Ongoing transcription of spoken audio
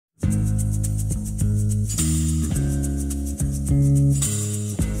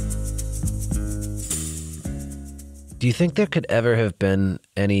Do you think there could ever have been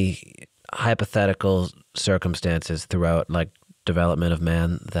any hypothetical circumstances throughout like development of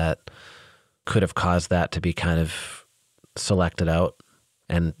man that could have caused that to be kind of selected out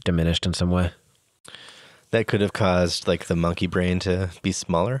and diminished in some way? That could have caused like the monkey brain to be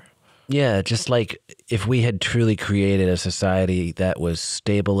smaller? Yeah, just like if we had truly created a society that was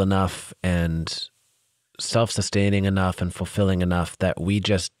stable enough and self-sustaining enough and fulfilling enough that we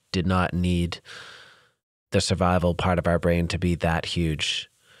just did not need the survival part of our brain to be that huge.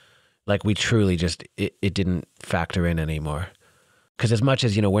 Like we truly just, it didn't factor in anymore. Because as much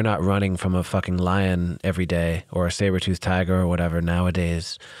as, you know, we're not running from a fucking lion every day or a saber-toothed tiger or whatever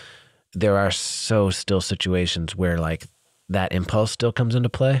nowadays, there are still situations where like that impulse still comes into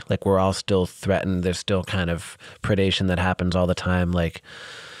play. Like we're all still threatened. There's still kind of predation that happens all the time. Like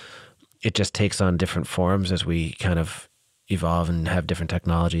it just takes on different forms as we kind of evolve and have different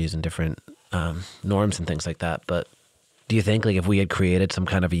technologies and different norms and things like that. But do you think like if we had created some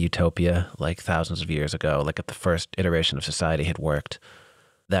kind of a utopia like thousands of years ago, like if the first iteration of society had worked,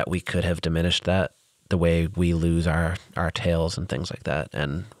 that we could have diminished that the way we lose our tails and things like that?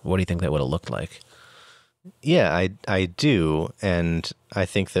 And what do you think that would have looked like? Yeah, I do. And I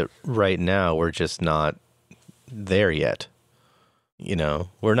think that right now we're just not there yet. You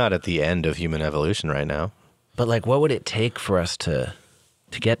know, we're not at the end of human evolution right now. But like, what would it take for us to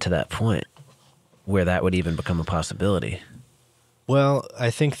get to that point where that would even become a possibility? Well, I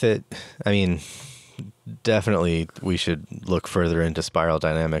think that, I mean, definitely we should look further into spiral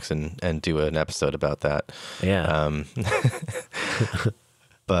dynamics and do an episode about that. Yeah.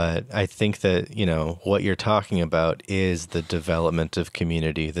 But I think that, you know, what you're talking about is the development of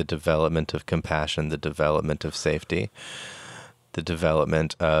community, the development of compassion, the development of safety, the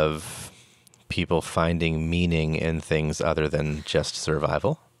development of people finding meaning in things other than just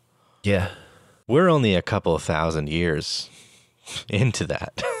survival. Yeah. We're only a couple of thousand years into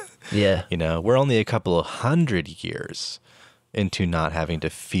that. Yeah. You know, we're only a couple of 100 years into not having to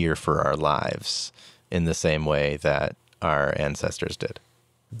fear for our lives in the same way that our ancestors did.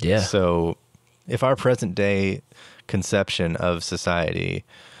 Yeah. So if our present day conception of society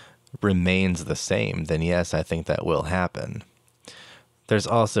remains the same, then yes, I think that will happen. There's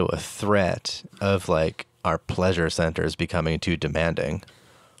also a threat of like our pleasure centers becoming too demanding.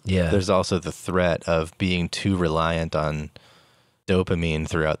 Yeah. There's also the threat of being too reliant on dopamine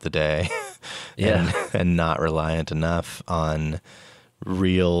throughout the day and not reliant enough on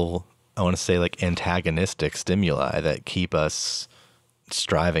real, I want to say like antagonistic stimuli that keep us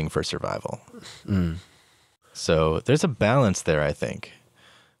striving for survival. So there's a balance there, I think.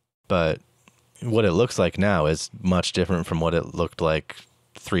 But what it looks like now is much different from what it looked like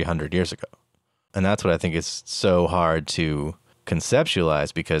 300 years ago. And that's what I think is so hard to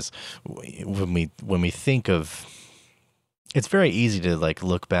conceptualize, because when we think of, it's very easy to like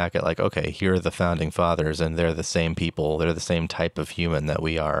look back at like, okay, here are the founding fathers and they're the same people, they're the same type of human that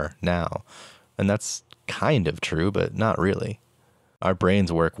we are now. And that's kind of true, but not really. Our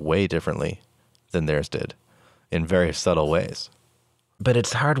brains work way differently than theirs did in very subtle ways. But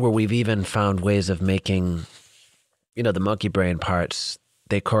it's hard where we've even found ways of making, you know, the monkey brain parts,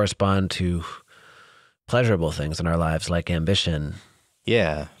 they correspond to pleasurable things in our lives like ambition.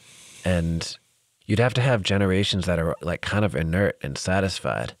 Yeah. And you'd have to have generations that are like kind of inert and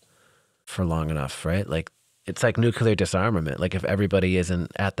satisfied for long enough, right? Like it's like nuclear disarmament. Like if everybody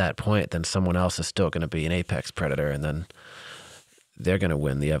isn't at that point, then someone else is still going to be an apex predator, and then they're going to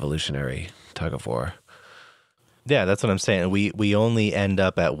win the evolutionary tug of war. Yeah, that's what I'm saying. We only end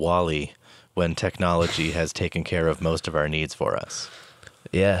up at Wall-E when technology has taken care of most of our needs for us.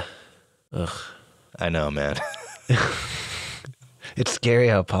 Yeah. Ugh. I know, man. It's scary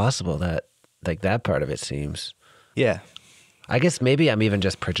how possible that, like that part of it seems. Yeah. I guess maybe I'm even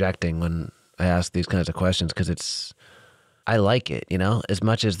just projecting when I ask these kinds of questions, because I like it, you know, as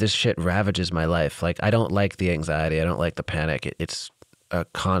much as this shit ravages my life. Like I don't like the anxiety. I don't like the panic. It's a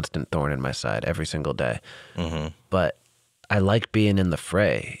constant thorn in my side every single day. Mm-hmm. But I like being in the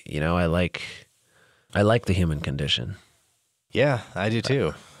fray, you know. I like the human condition. Yeah, I do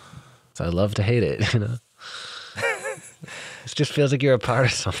too. So I love to hate it, you know. It just feels like you're a part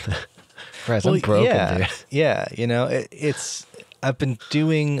of something. Whereas I'm broken, dude. Yeah, you know, it's I've been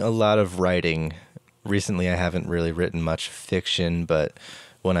doing a lot of writing recently. I haven't really written much fiction, but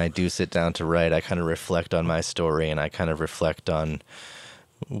when I do sit down to write, I kind of reflect on my story, and I kind of reflect on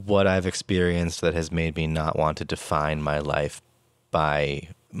what I've experienced that has made me not want to define my life by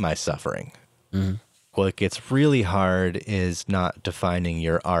my suffering. Mm-hmm. What gets really hard is not defining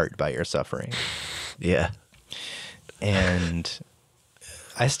your art by your suffering. Yeah. And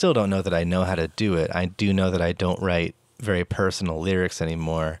I still don't know that I know how to do it. I do know that I don't write very personal lyrics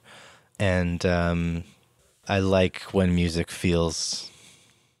anymore. And I like when music feels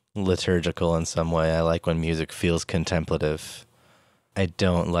liturgical in some way. I like when music feels contemplative. I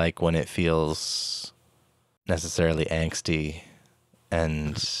don't like when it feels necessarily angsty.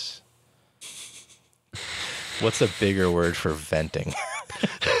 And what's a bigger word for venting?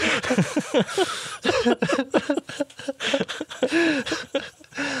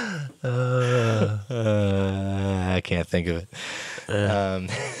 I can't think of it.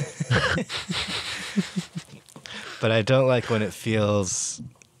 But I don't like when it feels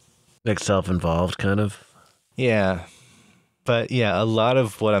like self-involved kind of. Yeah. But yeah, a lot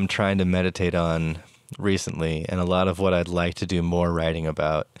of what I'm trying to meditate on recently, and a lot of what I'd like to do more writing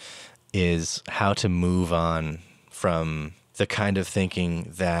about, is how to move on from the kind of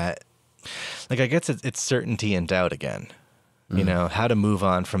thinking that, like, I guess it's certainty and doubt again. You know, how to move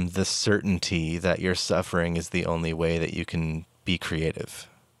on from the certainty that your suffering is the only way that you can be creative.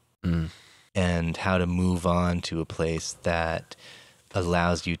 And how to move on to a place that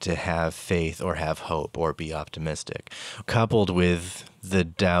allows you to have faith or have hope or be optimistic, coupled with the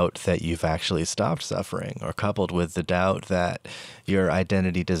doubt that you've actually stopped suffering, or coupled with the doubt that your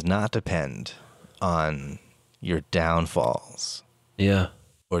identity does not depend on your downfalls. Yeah.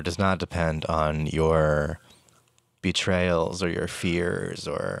 Or does not depend on your betrayals or your fears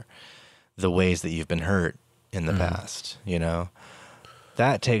or the ways that you've been hurt in the past, you know?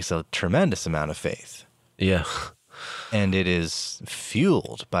 That takes a tremendous amount of faith. Yeah. And it is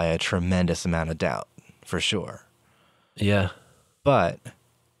fueled by a tremendous amount of doubt, for sure. Yeah. But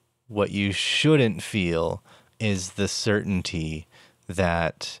what you shouldn't feel is the certainty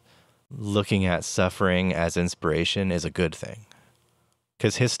that looking at suffering as inspiration is a good thing.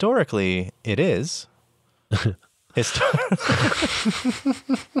 Because historically, it is.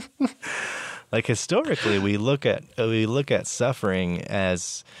 Like, historically, we look at suffering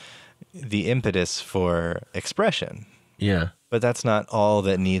as the impetus for expression. Yeah. But that's not all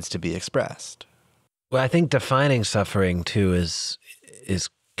that needs to be expressed. Well, I think defining suffering too is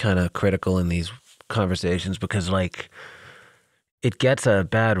kind of critical in these conversations, because like it gets a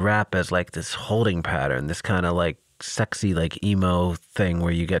bad rap as like this holding pattern, this kind of like sexy like emo thing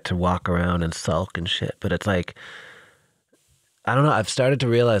where you get to walk around and sulk and shit. But it's like, I don't know, I've started to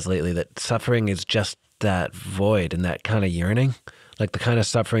realize lately that suffering is just that void and that kind of yearning. Like the kind of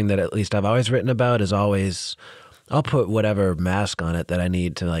suffering that at least I've always written about is always, I'll put whatever mask on it that I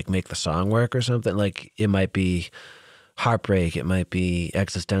need to like make the song work or something. Like it might be heartbreak, it might be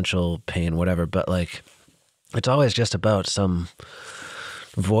existential pain, whatever, but like it's always just about some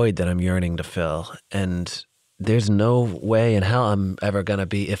void that I'm yearning to fill. And there's no way in hell I'm ever going to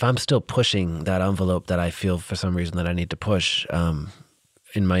be, if I'm still pushing that envelope that I feel for some reason that I need to push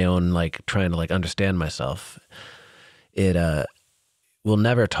in my own, like trying to like understand myself, it will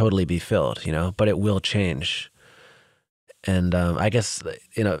never totally be filled, you know, but it will change. And I guess,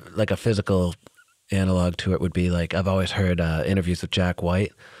 you know, like a physical analog to it would be like, I've always heard interviews with Jack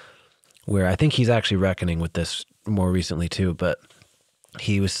White, where I think he's actually reckoning with this more recently too, but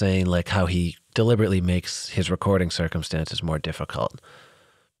he was saying like how he deliberately makes his recording circumstances more difficult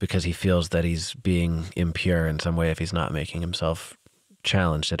because he feels that he's being impure in some way if he's not making himself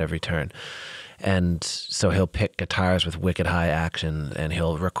challenged at every turn. And so he'll pick guitars with wicked high action and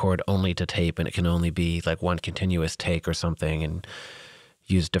he'll record only to tape, and it can only be like one continuous take or something, and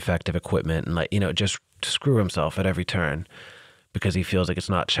use defective equipment and like, you know, just screw himself at every turn because he feels like it's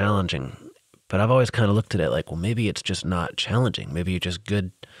not challenging. But I've always kind of looked at it like, well, maybe it's just not challenging. Maybe you're just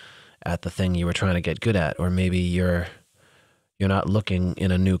good at the thing you were trying to get good at, or maybe you're not looking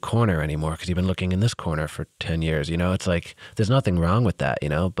in a new corner anymore because you've been looking in this corner for 10 years. You know, it's like, there's nothing wrong with that, you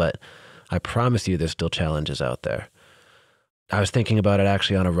know, but I promise you there's still challenges out there. I was thinking about it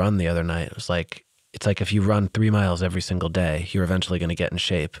actually on a run the other night. It's like if you run 3 miles every single day, you're eventually going to get in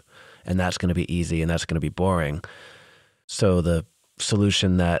shape, and that's going to be easy and that's going to be boring. So the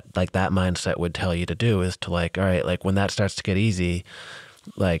solution that like that mindset would tell you to do is to like, all right, like when that starts to get easy,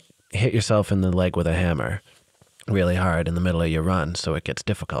 like hit yourself in the leg with a hammer really hard in the middle of your run so it gets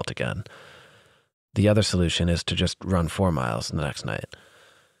difficult again. The other solution is to just run 4 miles the next night.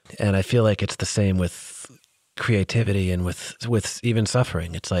 And I feel like it's the same with creativity and with even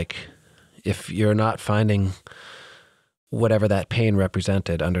suffering. It's like, if you're not finding whatever that pain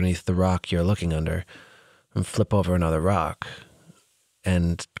represented underneath the rock you're looking under, and flip over another rock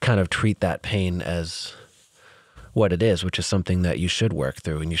and kind of treat that pain as what it is, which is something that you should work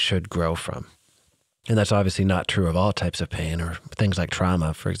through and you should grow from. And that's obviously not true of all types of pain, or things like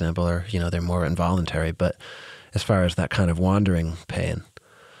trauma, for example, or, you know, they're more involuntary. But as far as that kind of wandering pain,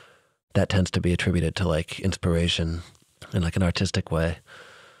 that tends to be attributed to like inspiration in like an artistic way.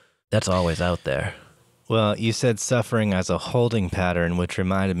 That's always out there. Well, you said suffering as a holding pattern, which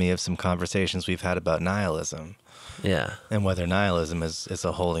reminded me of some conversations we've had about nihilism. Yeah. And whether nihilism is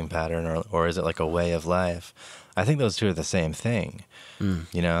a holding pattern or is it like a way of life. I think those two are the same thing.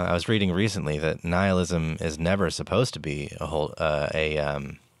 You know, I was reading recently that nihilism is never supposed to be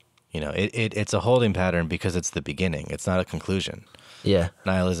it's a holding pattern because it's the beginning. It's not a conclusion. Yeah.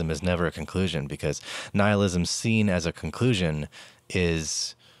 Nihilism is never a conclusion because nihilism seen as a conclusion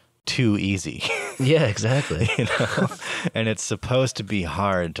is too easy. Yeah, exactly. You know? And it's supposed to be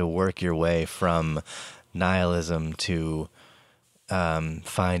hard to work your way from nihilism to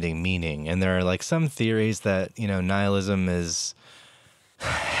finding meaning. And there are like some theories that, you know, nihilism is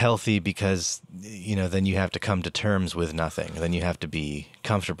healthy because, you know, then you have to come to terms with nothing. Then you have to be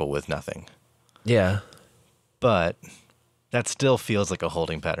comfortable with nothing. Yeah. But that still feels like a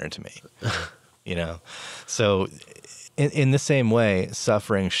holding pattern to me, you know? So in the same way,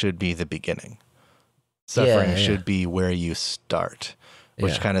 suffering should be the beginning. Suffering should be where you start,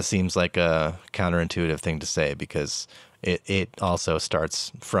 which kind of seems like a counterintuitive thing to say because it also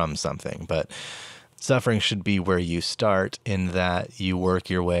starts from something. But suffering should be where you start in that you work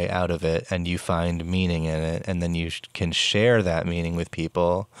your way out of it and you find meaning in it. And then you can share that meaning with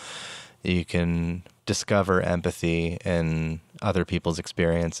people. You can discover empathy in other people's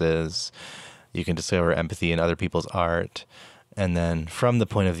experiences. You can discover empathy in other people's art. And then from the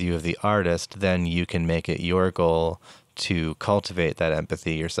point of view of the artist, then you can make it your goal to cultivate that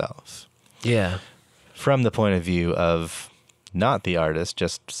empathy yourself. Yeah. From the point of view of not the artist,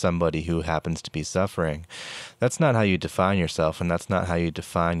 just somebody who happens to be suffering, that's not how you define yourself, and that's not how you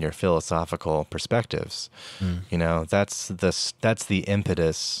define your philosophical perspectives. You know, that's the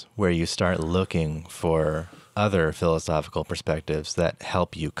impetus where you start looking for other philosophical perspectives that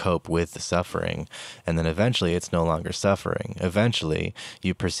help you cope with the suffering. And then eventually it's no longer suffering. Eventually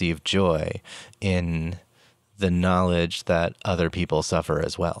you perceive joy in the knowledge that other people suffer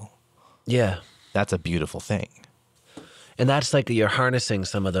as well. Yeah. That's a beautiful thing. And that's like you're harnessing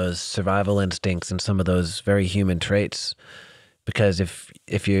some of those survival instincts and some of those very human traits. Because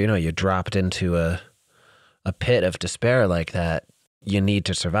if you're dropped into a pit of despair like that, you need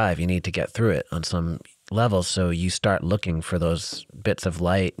to survive. You need to get through it on some level. So you start looking for those bits of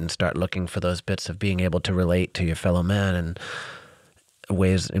light and start looking for those bits of being able to relate to your fellow man and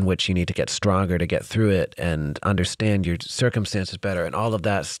ways in which you need to get stronger to get through it and understand your circumstances better. And all of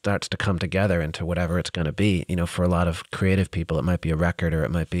that starts to come together into whatever it's going to be. You know, for a lot of creative people, it might be a record or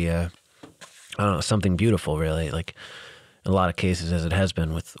it might be something beautiful, really, like in a lot of cases, as it has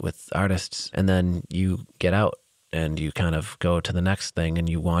been with artists. And then you get out and you kind of go to the next thing and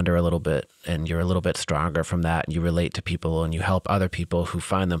you wander a little bit and you're a little bit stronger from that. And you relate to people and you help other people who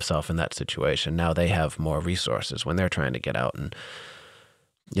find themselves in that situation. Now they have more resources when they're trying to get out. And,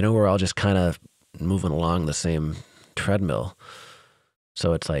 you know, we're all just kind of moving along the same treadmill.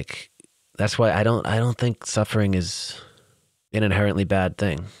 So it's like, that's why I don't think suffering is an inherently bad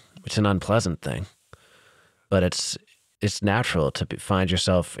thing. It's an unpleasant thing, but it's natural to find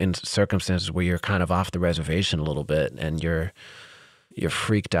yourself in circumstances where you're kind of off the reservation a little bit and you're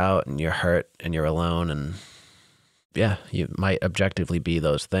freaked out and you're hurt and you're alone. And yeah, you might objectively be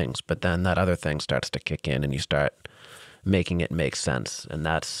those things, but then that other thing starts to kick in and you start making it make sense. And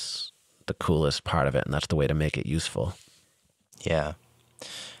that's the coolest part of it. And that's the way to make it useful. Yeah.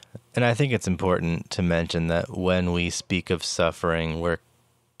 And I think it's important to mention that when we speak of suffering, we're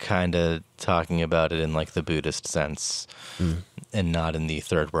kind of talking about it in like the Buddhist sense and not in the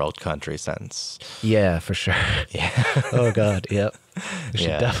third world country sense. Yeah, for sure. Yeah. Oh God. Yep. We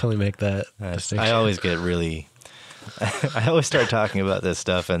should definitely make that distinction. I always get really, I always start talking about this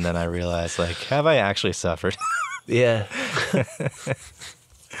stuff and then I realize like, have I actually suffered? Yeah.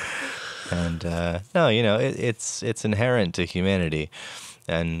 And no, you know, it's inherent to humanity.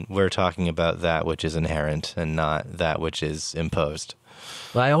 And we're talking about that which is inherent and not that which is imposed.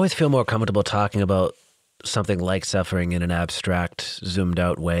 Well, I always feel more comfortable talking about something like suffering in an abstract, zoomed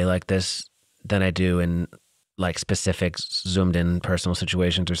out way like this than I do in like specific, zoomed in personal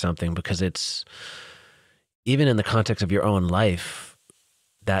situations or something, because it's, even in the context of your own life,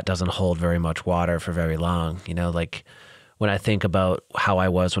 that doesn't hold very much water for very long. You know, like when I think about how I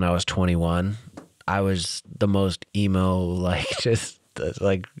was when I was 21, I was the most emo, like just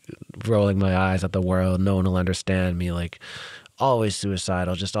like rolling my eyes at the world. No one will understand me, like always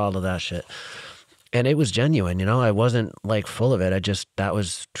suicidal, just all of that shit. And it was genuine, you know, I wasn't like full of it. That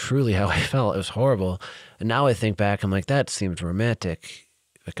was truly how I felt. It was horrible. And now I think back, I'm like, that seemed romantic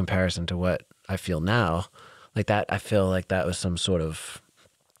in comparison to what I feel now. Like that, I feel like that was some sort of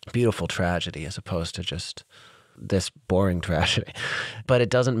beautiful tragedy as opposed to just this boring tragedy. But it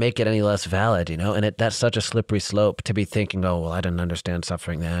doesn't make it any less valid, you know? And that's such a slippery slope to be thinking, oh, well, I didn't understand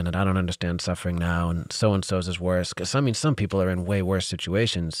suffering then, and I don't understand suffering now, and so-and-so's is worse. Because, I mean, some people are in way worse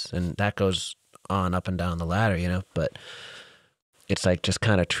situations, and that goes on up and down the ladder, you know? But it's like just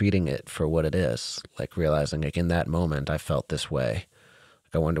kind of treating it for what it is, like realizing, like, in that moment, I felt this way.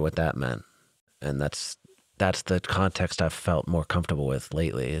 Like, I wonder what that meant. And that's the context I've felt more comfortable with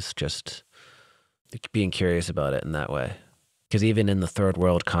lately, is just being curious about it in that way. Because even in the third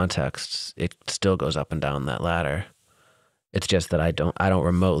world contexts, it still goes up and down that ladder. It's just that I don't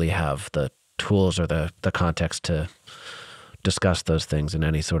remotely have the tools or the context to discuss those things in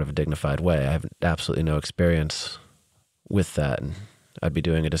any sort of a dignified way. I have absolutely no experience with that, and I'd be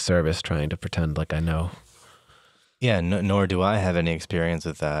doing a disservice trying to pretend like I know. Yeah, nor do I have any experience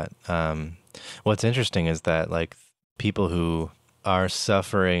with that. What's interesting is that, like, people who are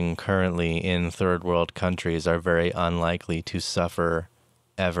suffering currently in third world countries are very unlikely to suffer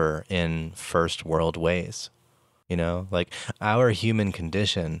ever in first world ways. You know, like, our human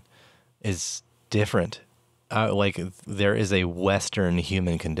condition is different. Like, there is a Western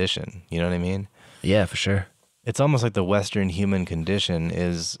human condition. You know what I mean? Yeah, for sure. It's almost like the Western human condition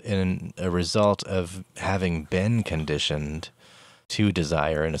is a result of having been conditioned to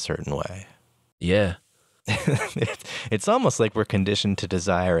desire in a certain way. Yeah. It's almost like we're conditioned to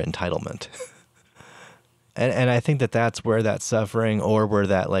desire entitlement. And I think that's where that suffering, or where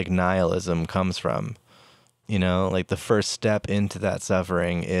that, like, nihilism comes from. You know, like, the first step into that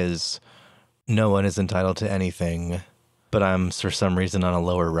suffering is no one is entitled to anything, but I'm for some reason on a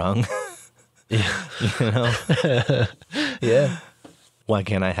lower rung. Yeah. You know? Yeah. Why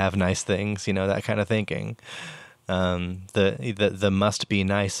can't I have nice things? You know, that kind of thinking. The must be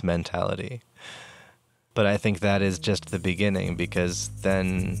nice mentality. But I think that is just the beginning, because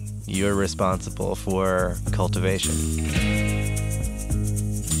then you're responsible for cultivation.